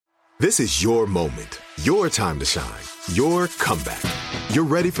This is your moment, your time to shine, your comeback. You're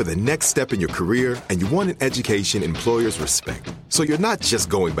ready for the next step in your career, and you want an education employers respect. So you're not just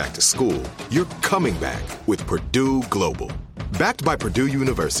going back to school, you're coming back with Purdue Global. Backed by Purdue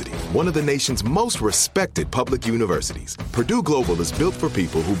University, one of the nation's most respected public universities, Purdue Global is built for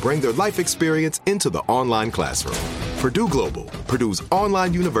people who bring their life experience into the online classroom. Purdue Global, Purdue's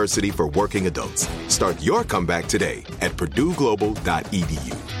online university for working adults. Start your comeback today at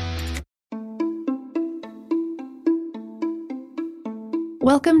purdueglobal.edu.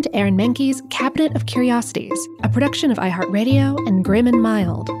 Welcome to Aaron Mahnke's Cabinet of Curiosities, a production of iHeartRadio and Grim and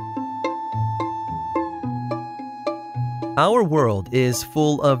Mild. Our world is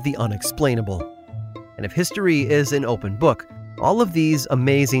full of the unexplainable. And if history is an open book, all of these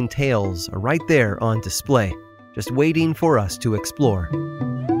amazing tales are right there on display, just waiting for us to explore.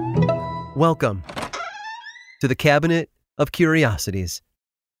 Welcome to the Cabinet of Curiosities.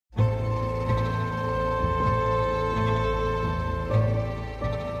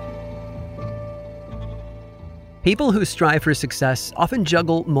 People who strive for success often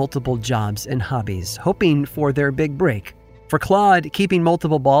juggle multiple jobs and hobbies, hoping for their big break. For Claude, keeping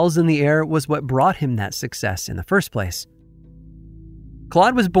multiple balls in the air was what brought him that success in the first place.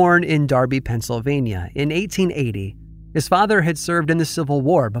 Claude was born in Darby, Pennsylvania in 1880. His father had served in the Civil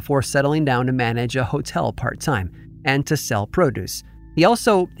War before settling down to manage a hotel part-time and to sell produce. He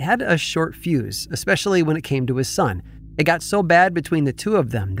also had a short fuse, especially when it came to his son. It got so bad between the two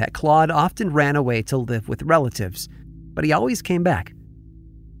of them that Claude often ran away to live with relatives, but he always came back.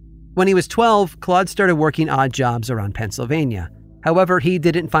 When he was 12, Claude started working odd jobs around Pennsylvania. However, he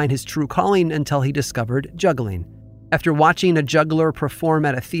didn't find his true calling until he discovered juggling. After watching a juggler perform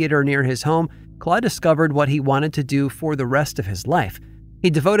at a theater near his home, Claude discovered what he wanted to do for the rest of his life. He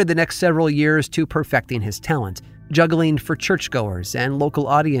devoted the next several years to perfecting his talent, juggling for churchgoers and local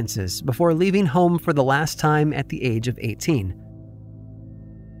audiences before leaving home for the last time at the age of 18.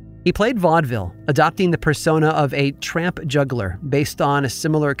 He played vaudeville, adopting the persona of a tramp juggler based on a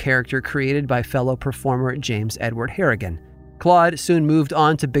similar character created by fellow performer James Edward Harrigan. Claude soon moved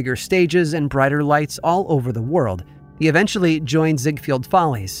on to bigger stages and brighter lights all over the world. He eventually joined Ziegfeld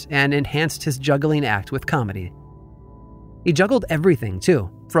Follies and enhanced his juggling act with comedy. He juggled everything, too,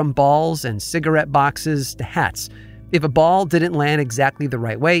 from balls and cigarette boxes to hats. If a ball didn't land exactly the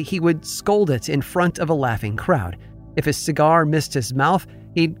right way, he would scold it in front of a laughing crowd. If a cigar missed his mouth,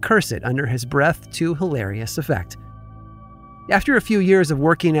 he'd curse it under his breath to hilarious effect. After a few years of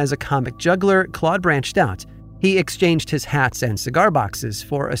working as a comic juggler, Claude branched out. He exchanged his hats and cigar boxes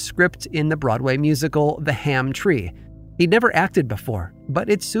for a script in the Broadway musical The Ham Tree. He'd never acted before, but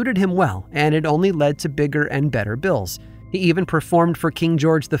it suited him well, and it only led to bigger and better bills. He even performed for King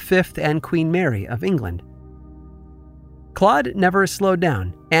George V and Queen Mary of England. Claude never slowed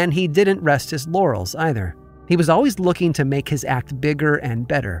down, and he didn't rest his laurels either. He was always looking to make his act bigger and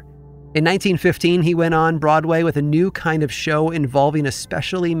better. In 1915, he went on Broadway with a new kind of show involving a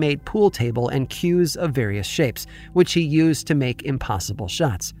specially made pool table and cues of various shapes, which he used to make impossible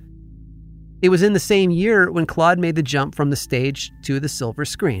shots. It was in the same year when Claude made the jump from the stage to the silver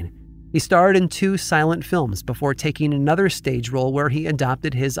screen. He starred in 2 silent films before taking another stage role where he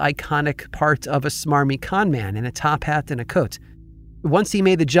adopted his iconic part of a smarmy con man in a top hat and a coat. Once he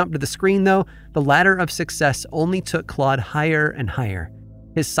made the jump to the screen, though, the ladder of success only took Claude higher and higher.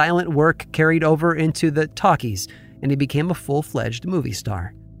 His silent work carried over into the talkies, and he became a full-fledged movie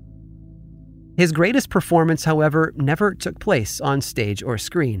star. His greatest performance, however, never took place on stage or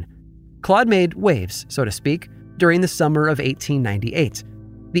screen. Claude made waves, so to speak, during the summer of 1898.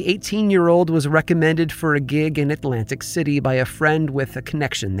 The 18-year-old was recommended for a gig in Atlantic City by a friend with a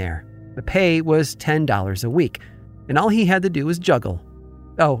connection there. The pay was $10 a week, and all he had to do was juggle.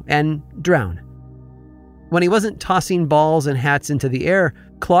 Oh, and drown. When he wasn't tossing balls and hats into the air,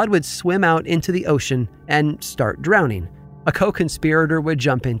 Claude would swim out into the ocean and start drowning. A co-conspirator would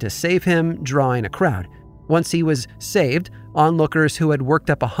jump in to save him, drawing a crowd. Once he was saved, onlookers who had worked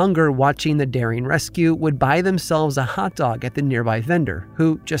up a hunger watching the daring rescue would buy themselves a hot dog at the nearby vendor,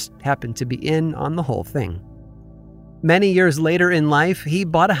 who just happened to be in on the whole thing. Many years later in life, he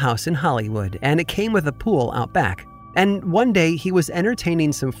bought a house in Hollywood, and it came with a pool out back. And one day, he was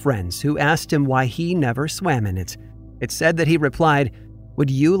entertaining some friends who asked him why he never swam in it. It said that he replied, "Would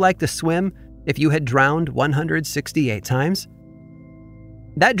you like to swim if you had drowned 168 times?"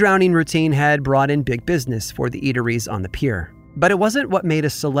 That drowning routine had brought in big business for the eateries on the pier, but it wasn't what made a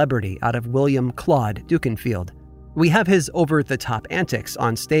celebrity out of William Claude Dukenfield. We have his over-the-top antics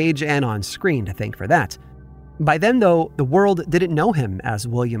on stage and on screen to thank for that. By then, though, the world didn't know him as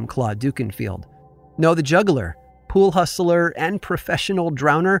William Claude Dukenfield. No, the juggler, pool hustler, and professional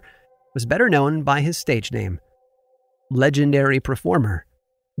drowner was better known by his stage name, legendary performer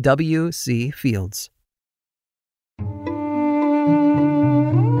W.C. Fields.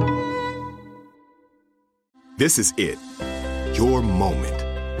 This is it. Your moment.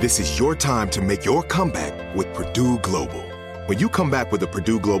 This is your time to make your comeback with Purdue Global. When you come back with a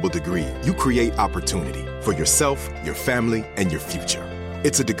Purdue Global degree, you create opportunity for yourself, your family, and your future.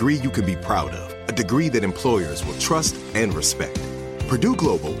 It's a degree you can be proud of, a degree that employers will trust and respect. Purdue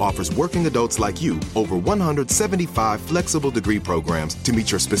Global offers working adults like you over 175 flexible degree programs to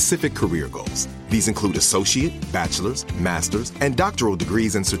meet your specific career goals. These include associate, bachelor's, master's, and doctoral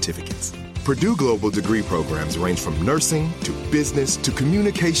degrees and certificates. Purdue Global degree programs range from nursing to business to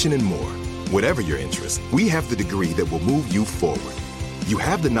communication and more. Whatever your interest, we have the degree that will move you forward. You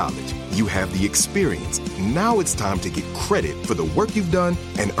have the knowledge, you have the experience. Now it's time to get credit for the work you've done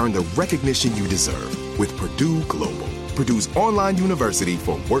and earn the recognition you deserve with Purdue Global, Purdue's online university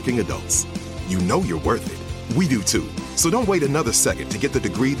for working adults. You know you're worth it. We do too. So don't wait another second to get the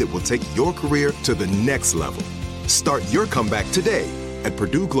degree that will take your career to the next level. Start your comeback today at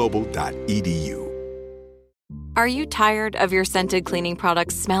purdueglobal.edu. Are you tired of your scented cleaning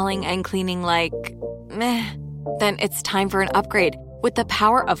products smelling and cleaning like meh? Then it's time for an upgrade with the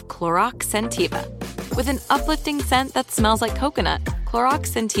power of Clorox Scentiva. With an uplifting scent that smells like coconut,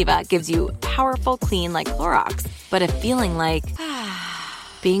 Clorox Scentiva gives you powerful clean like Clorox, but a feeling like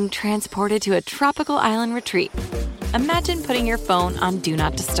being transported to a tropical island retreat. Imagine putting your phone on Do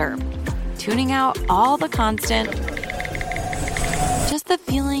Not Disturb, tuning out all the constant, just the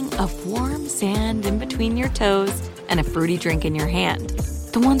feeling of warm sand in between your toes and a fruity drink in your hand.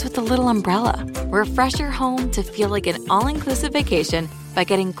 The ones with the little umbrella. Refresh your home to feel like an all-inclusive vacation by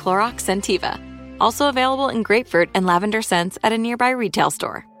getting Clorox Scentiva. Also available in grapefruit and lavender scents at a nearby retail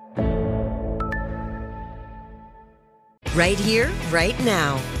store. Right here, right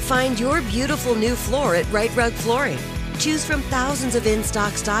now. Find your beautiful new floor at Rite Rug Flooring. Choose from thousands of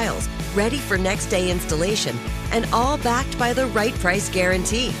in-stock styles, ready for next day installation, and all backed by the right price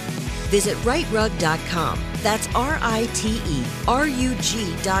guarantee. Visit riterug.com. That's RITERUG.com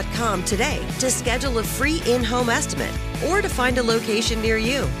today to schedule a free in-home estimate or to find a location near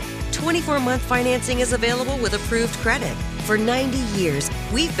you. 24-month financing is available with approved credit. For 90 years,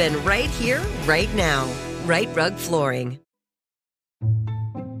 we've been right here, right now. Rite Rug Flooring.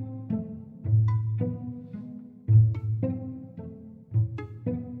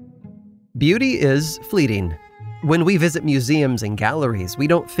 Beauty is fleeting. When we visit museums and galleries, we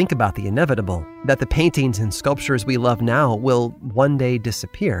don't think about the inevitable, that the paintings and sculptures we love now will one day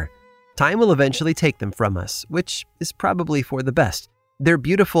disappear. Time will eventually take them from us, which is probably for the best. They're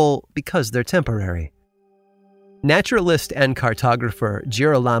beautiful because they're temporary. Naturalist and cartographer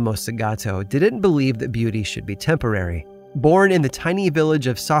Girolamo Sagato didn't believe that beauty should be temporary. Born in the tiny village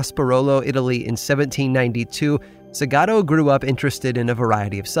of Sassuolo, Italy in 1792, Sagato grew up interested in a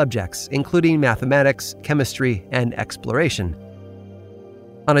variety of subjects, including mathematics, chemistry, and exploration.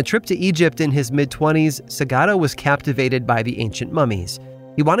 On a trip to Egypt in his mid-20s, Sagato was captivated by the ancient mummies.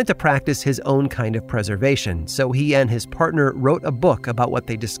 He wanted to practice his own kind of preservation, so he and his partner wrote a book about what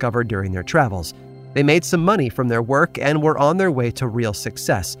they discovered during their travels. They made some money from their work and were on their way to real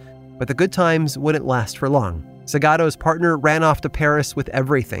success, but the good times wouldn't last for long. Sagato's partner ran off to Paris with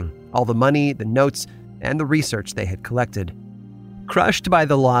everything, all the money, the notes, and the research they had collected. Crushed by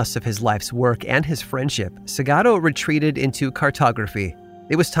the loss of his life's work and his friendship, Sagato retreated into cartography.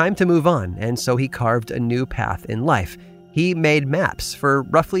 It was time to move on, and so he carved a new path in life. He made maps for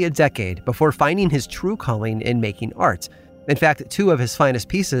roughly a decade before finding his true calling in making art. In fact, 2 of his finest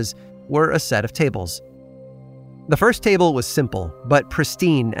pieces were a set of tables. The first table was simple, but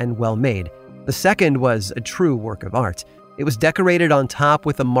pristine and well-made. The second was a true work of art. It was decorated on top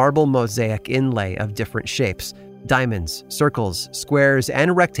with a marble mosaic inlay of different shapes, diamonds, circles, squares,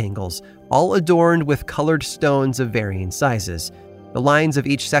 and rectangles, all adorned with colored stones of varying sizes. The lines of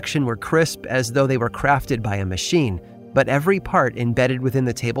each section were crisp as though they were crafted by a machine, but every part embedded within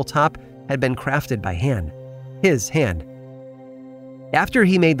the tabletop had been crafted by hand. His hand. After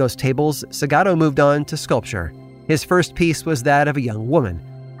he made those tables, Sagato moved on to sculpture. His first piece was that of a young woman.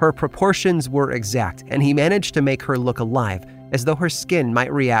 Her proportions were exact, and he managed to make her look alive, as though her skin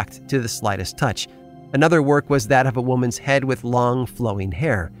might react to the slightest touch. Another work was that of a woman's head with long, flowing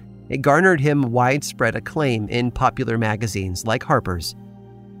hair. It garnered him widespread acclaim in popular magazines like Harper's.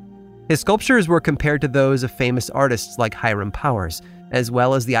 His sculptures were compared to those of famous artists like Hiram Powers, as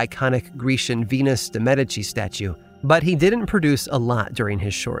well as the iconic Grecian Venus de Medici statue. But he didn't produce a lot during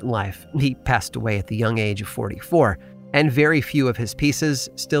his short life. He passed away at the young age of 44. And very few of his pieces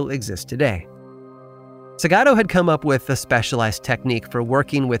still exist today. Sagato had come up with a specialized technique for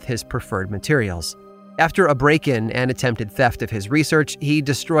working with his preferred materials. After a break-in and attempted theft of his research, he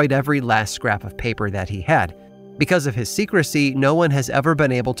destroyed every last scrap of paper that he had. Because of his secrecy, no one has ever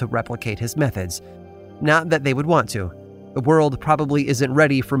been able to replicate his methods. Not that they would want to. The world probably isn't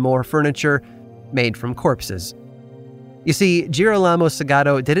ready for more furniture made from corpses. You see, Girolamo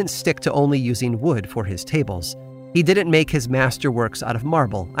Sagato didn't stick to only using wood for his tables. He didn't make his masterworks out of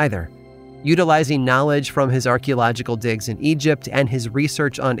marble either. Utilizing knowledge from his archaeological digs in Egypt and his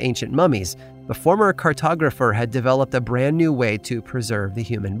research on ancient mummies, the former cartographer had developed a brand new way to preserve the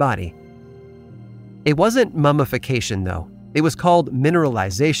human body. It wasn't mummification, though. It was called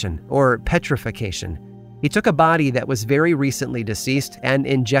mineralization, or petrification. He took a body that was very recently deceased and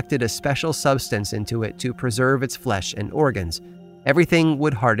injected a special substance into it to preserve its flesh and organs. Everything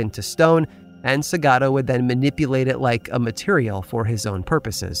would harden to stone, and Sagato would then manipulate it like a material for his own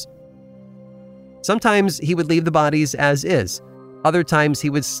purposes. Sometimes he would leave the bodies as is. Other times he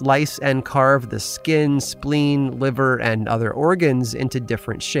would slice and carve the skin, spleen, liver, and other organs into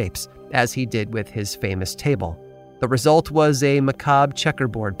different shapes, as he did with his famous table. The result was a macabre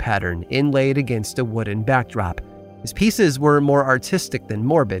checkerboard pattern inlaid against a wooden backdrop. His pieces were more artistic than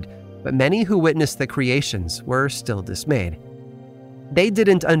morbid, but many who witnessed the creations were still dismayed. They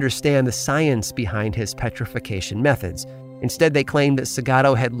didn't understand the science behind his petrification methods. Instead, they claimed that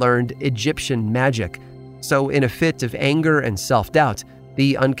Sagato had learned Egyptian magic. So in a fit of anger and self-doubt,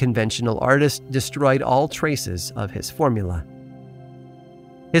 the unconventional artist destroyed all traces of his formula.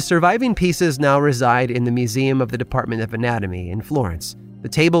 His surviving pieces now reside in the Museum of the Department of Anatomy in Florence. The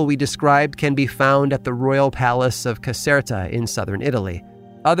table we described can be found at the Royal Palace of Caserta in southern Italy.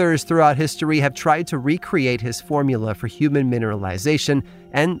 Others throughout history have tried to recreate his formula for human mineralization,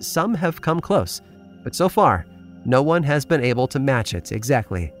 and some have come close. But so far, no one has been able to match it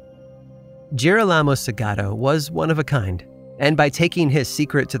exactly. Girolamo Sagato was one of a kind, and by taking his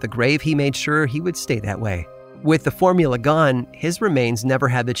secret to the grave, he made sure he would stay that way. With the formula gone, his remains never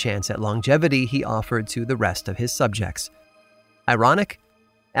had the chance at longevity he offered to the rest of his subjects. Ironic?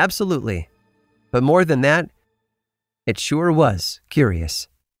 Absolutely. But more than that, it sure was curious.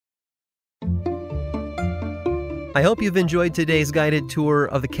 I hope you've enjoyed today's guided tour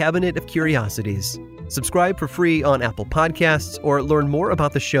of the Cabinet of Curiosities. Subscribe for free on Apple Podcasts or learn more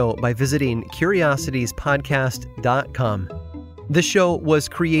about the show by visiting curiositiespodcast.com. This show was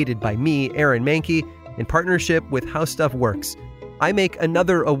created by me, Aaron Mahnke, in partnership with How Stuff Works. I make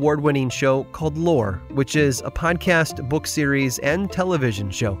another award-winning show called Lore, which is a podcast, book series, and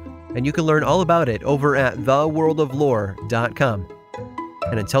television show, and you can learn all about it over at theworldoflore.com.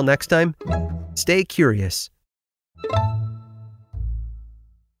 And until next time, stay curious.